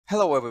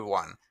Hello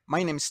everyone,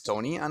 my name is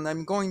Tony and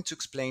I'm going to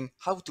explain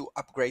how to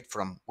upgrade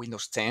from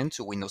Windows 10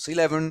 to Windows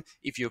 11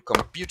 if your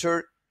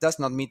computer does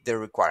not meet the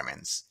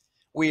requirements.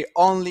 We're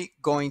only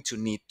going to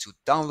need to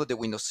download the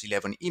Windows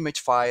 11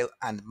 image file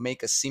and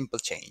make a simple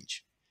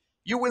change.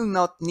 You will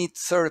not need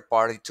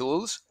third-party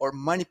tools or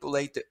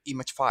manipulate the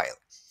image file.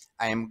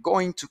 I am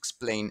going to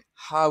explain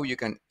how you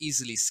can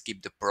easily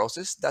skip the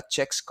process that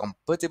checks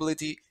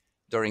compatibility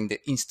during the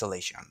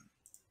installation.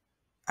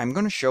 I'm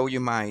going to show you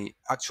my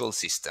actual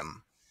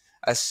system.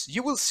 As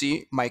you will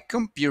see, my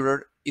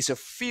computer is a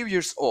few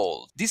years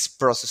old. This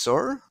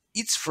processor,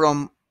 it's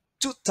from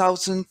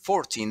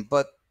 2014,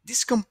 but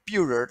this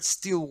computer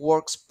still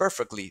works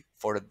perfectly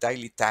for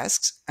daily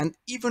tasks and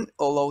even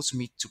allows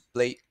me to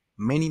play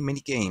many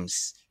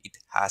games. It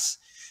has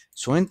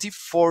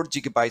 24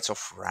 gigabytes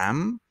of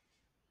RAM.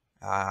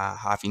 I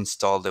have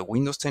installed the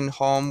Windows 10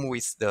 Home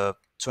with the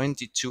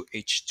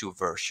 23H2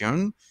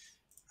 version,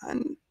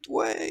 and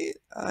wait,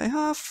 I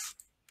have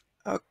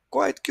a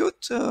quite good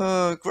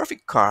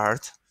graphic card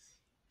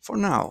for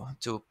now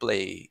to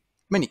play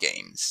many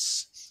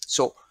games.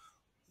 So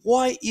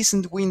why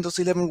isn't Windows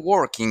 11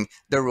 working?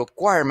 The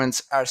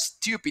requirements are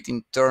stupid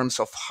in terms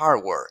of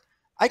hardware.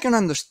 I can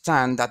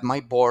understand that my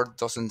board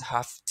doesn't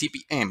have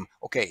TPM.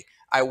 Okay,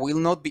 I will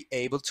not be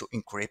able to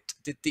encrypt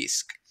the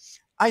disk.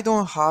 I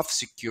don't have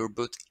secure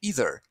boot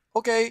either.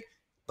 Okay,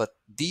 but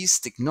this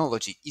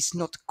technology is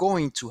not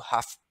going to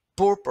have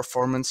poor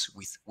performance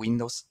with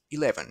Windows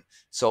 11.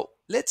 So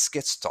let's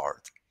get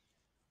started.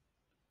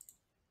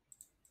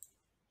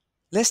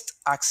 Let's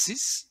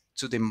access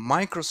to the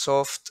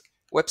Microsoft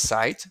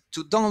website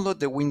to download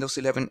the Windows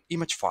 11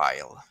 image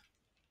file.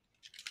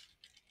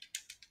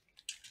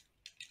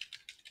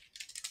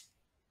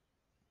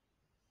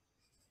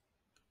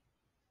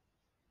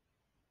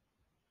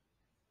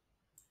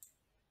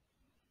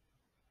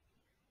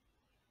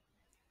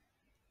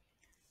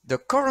 The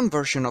current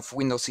version of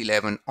Windows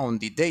 11 on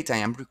the date I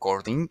am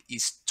recording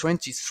is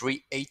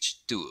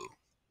 23H2.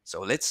 So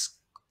let's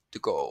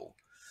go.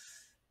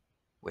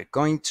 We're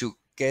going to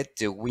get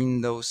the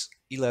Windows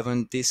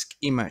 11 disk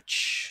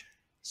image.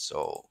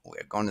 So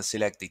we're going to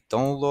select the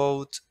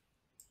download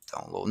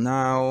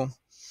now,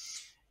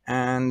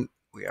 and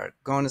we are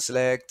going to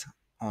select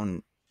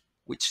on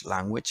which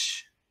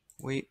language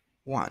we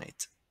want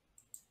it.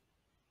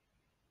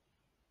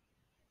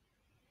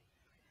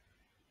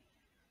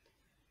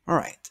 All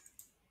right.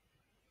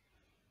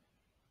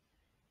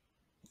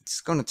 It's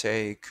gonna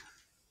take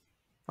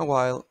a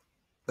while.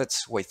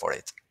 Let's wait for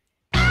it.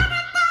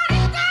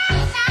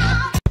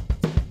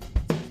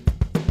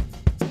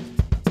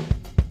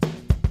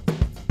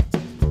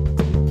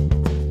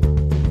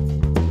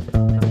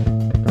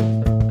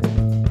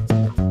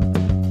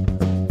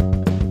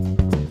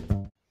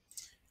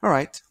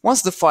 Alright,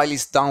 once the file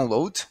is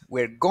downloaded,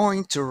 we're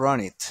going to run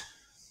it.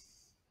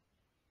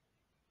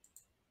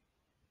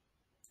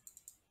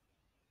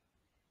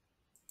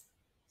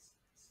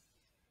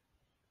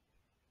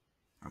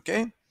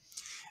 Okay?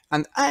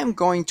 And I'm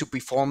going to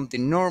perform the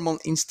normal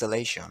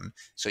installation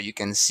so you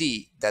can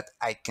see that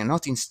I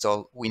cannot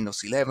install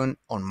Windows 11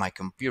 on my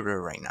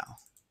computer right now.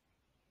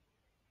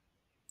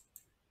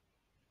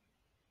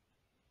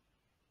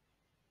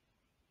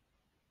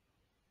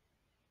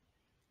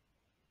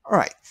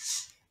 Alright,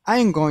 I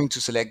am going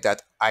to select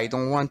that I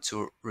don't want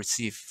to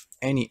receive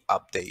any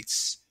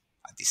updates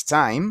at this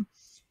time.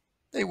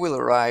 They will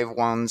arrive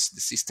once the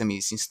system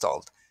is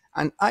installed,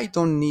 and I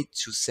don't need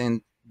to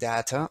send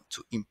data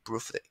to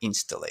improve the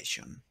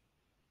installation.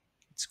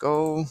 Let's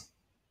go.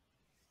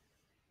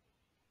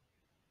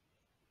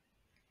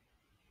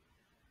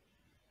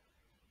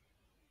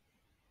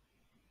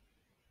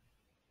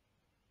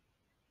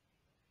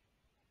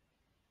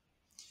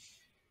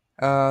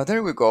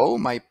 There we go.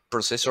 My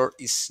processor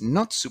is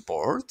not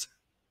support,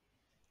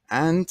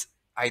 and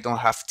I don't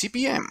have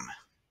TPM.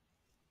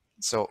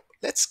 So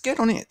let's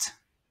get on it.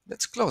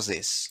 Let's close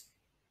this.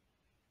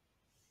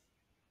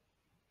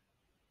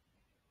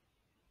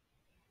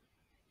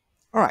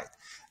 All right,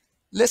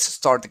 let's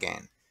start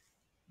again.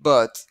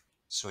 But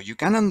so you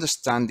can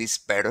understand this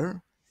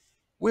better,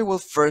 we will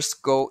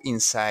first go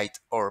inside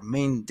our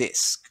main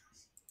disk.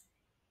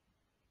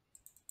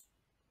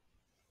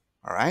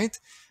 All right,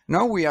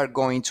 now we are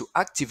going to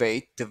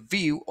activate the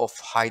view of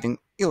hidden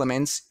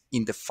elements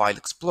in the File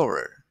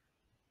Explorer.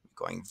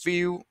 Going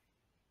View,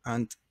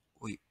 and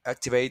we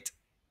activate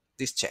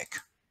this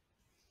check.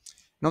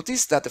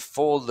 Notice that the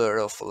folder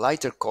of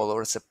lighter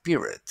colors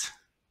appeared.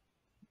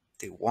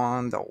 The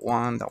one,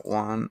 and the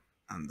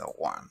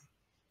one.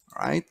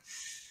 All right.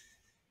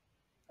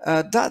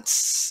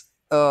 That's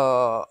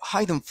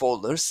hidden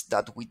folders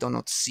that we do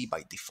not see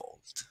by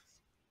default.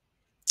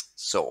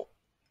 So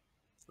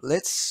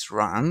let's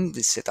run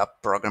the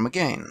setup program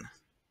again.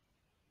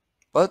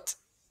 But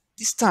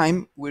this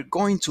time we're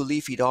going to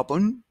leave it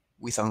open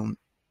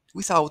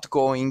without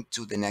going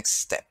to the next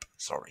step.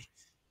 Sorry.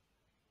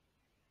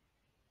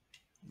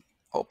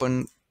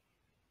 Open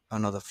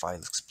another File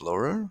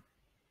Explorer.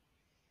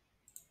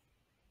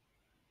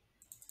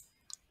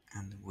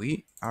 And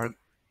we are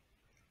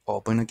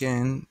open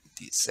again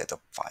the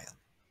setup file.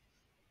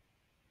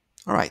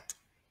 All right,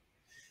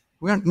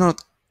 we are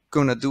not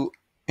gonna do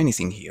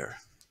anything here.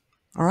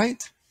 All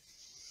right,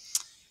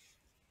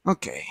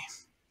 okay,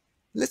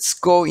 let's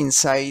go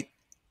inside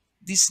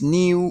this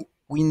new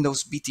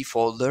Windows BT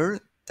folder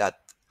that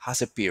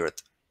has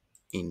appeared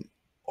in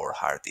our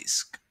hard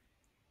disk.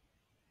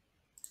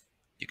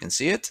 You can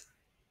see it.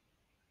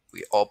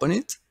 We open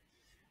it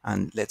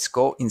and let's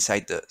go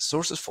inside the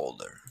sources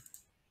folder.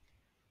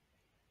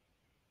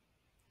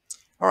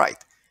 All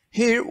right,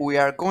 here we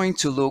are going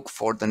to look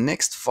for the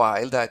next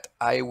file that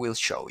I will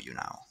show you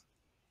now.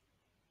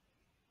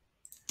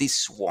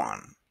 This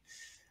one.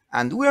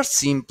 And we are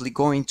simply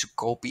going to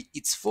copy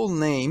its full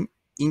name,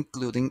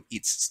 including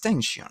its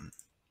extension.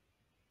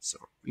 So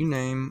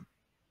rename,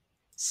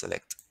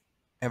 select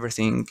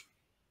everything,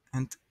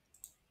 and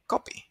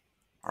copy.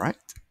 All right.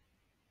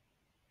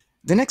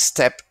 The next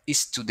step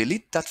is to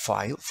delete that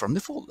file from the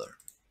folder.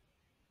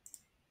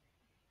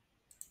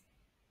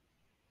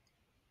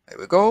 There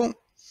we go.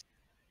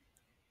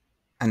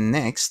 And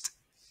next,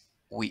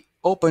 we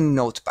open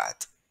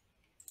Notepad.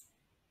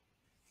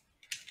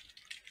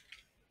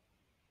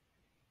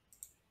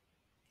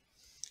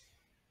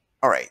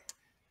 All right.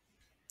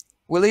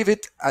 We leave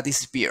it as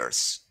it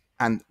appears,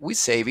 and we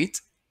save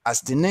it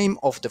as the name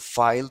of the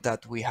file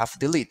that we have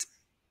deleted.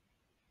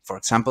 For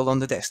example, on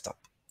the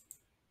desktop.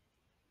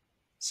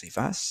 Save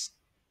as.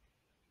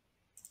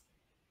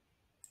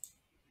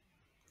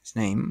 Its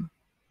name,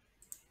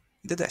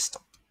 the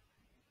desktop.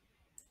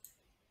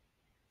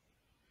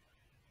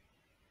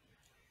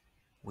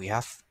 We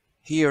have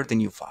here the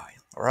new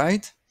file, all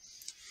right?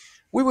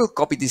 We will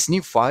copy this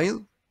new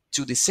file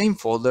to the same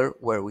folder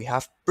where we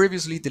have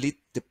previously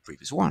deleted the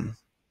previous one.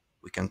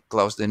 We can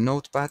close the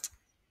notepad,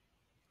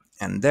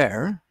 and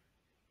there,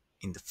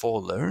 in the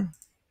folder,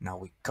 now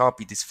we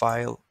copy this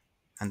file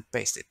and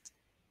paste it.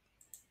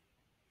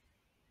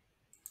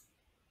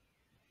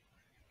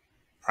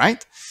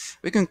 Right?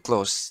 We can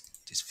close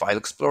this file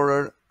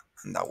explorer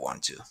and that one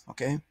too,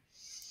 okay?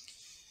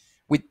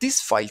 With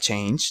this file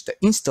change, the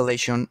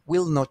installation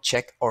will not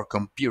check our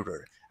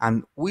computer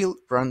and will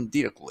run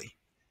directly.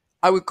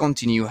 I will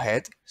continue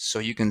ahead so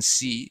you can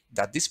see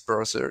that this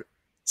process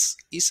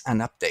is an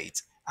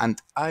update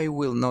and I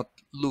will not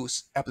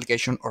lose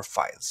application or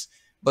files.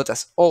 But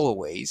as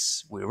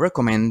always, we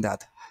recommend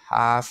that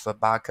have a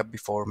backup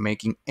before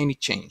making any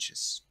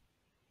changes.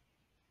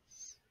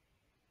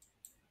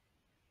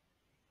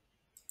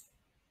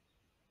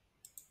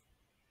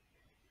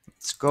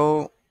 Let's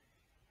go.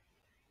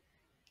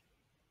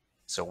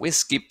 So we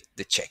skip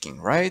the checking,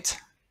 right?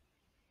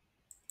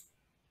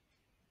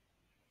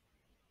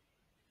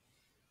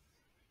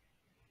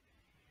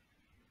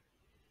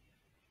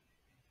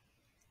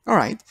 All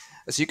right,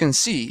 as you can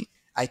see,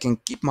 I can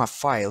keep my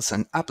files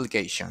and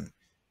application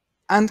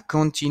and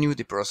continue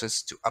the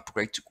process to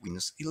upgrade to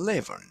Windows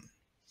 11.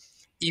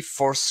 If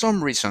for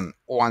some reason,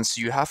 once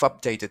you have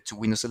updated to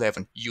Windows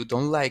 11, you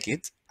don't like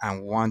it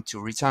and want to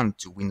return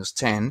to Windows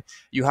 10,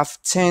 you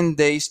have 10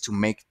 days to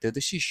make the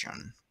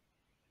decision.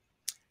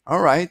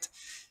 All right,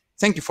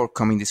 thank you for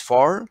coming this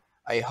far.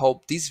 I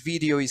hope this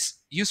video is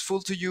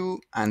useful to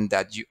you and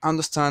that you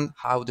understand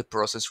how the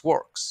process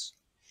works.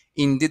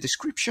 In the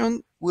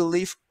description, we'll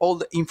leave all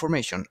the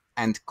information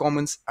and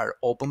comments are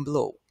open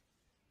below.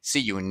 See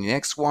you in the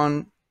next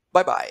one.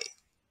 Bye bye.